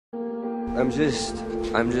I'm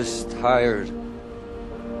just tired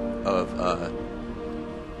of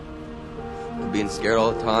being scared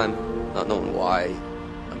all the time, not knowing why.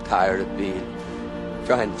 I'm tired of being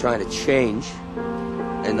trying to change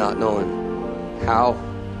and not knowing how.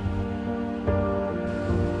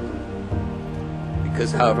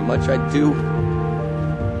 Because however much I do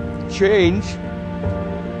change,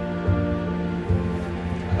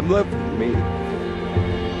 I'm left with me.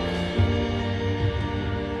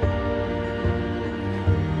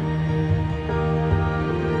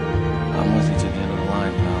 I'm with you to the end of the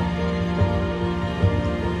line, pal.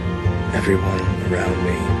 Everyone around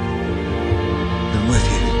me. I'm with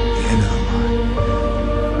you to the end of the line.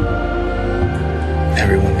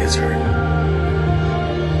 Everyone gets hurt.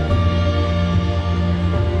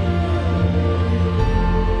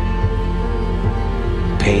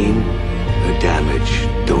 Pain or damage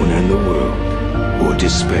don't end the world, or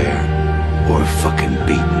despair, or fucking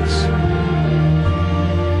beatings.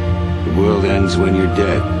 The world ends when you're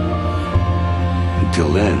dead. Until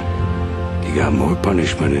then, you got more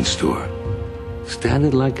punishment in store. Stand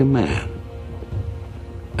it like a man,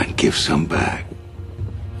 and give some back.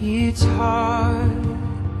 You taught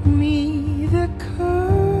me the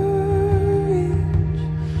courage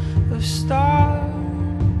of stars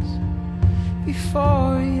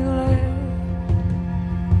before you left.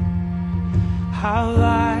 How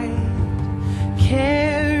light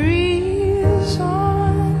carries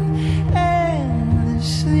on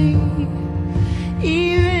endlessly,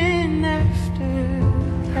 even after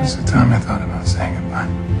There was a time I thought about saying goodbye.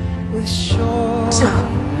 with shortness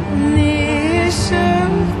of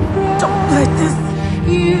breath. Don't like this.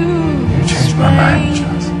 You changed my mind,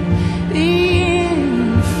 Chelsea. the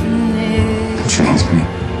infinite. It changed me.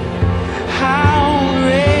 How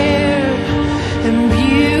rare and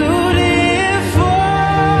beautiful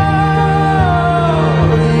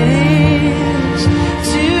it is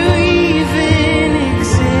to even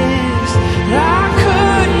exist. I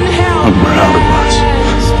couldn't help I'm proud of us.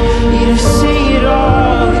 you to see it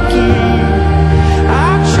all again. I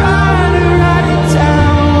tried to write it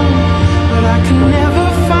down, but I could never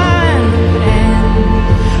find the pen.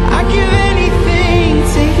 I'd give anything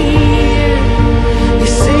to hear you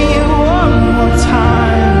say it one more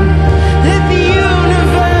time, that the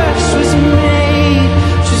universe was made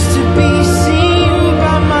just to be seen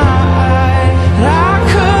by my eyes. And I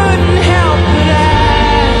couldn't help but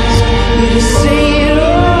ask you to say it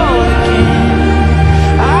all again.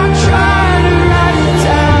 I tried to write it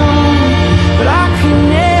down, but I could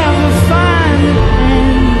never find the pen.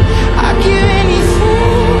 I'd give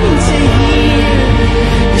anything to hear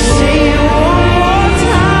you say it one more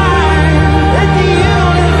time, that the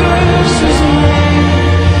universe was made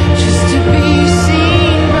just to be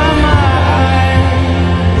seen by my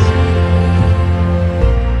eyes.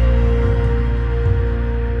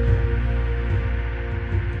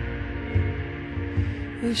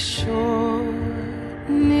 With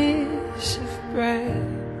shortness of breath,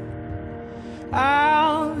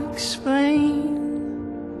 I'll explain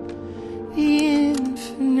the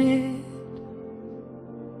infinite.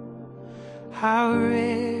 How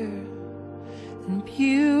rare and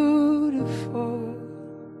beautiful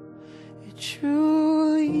it truly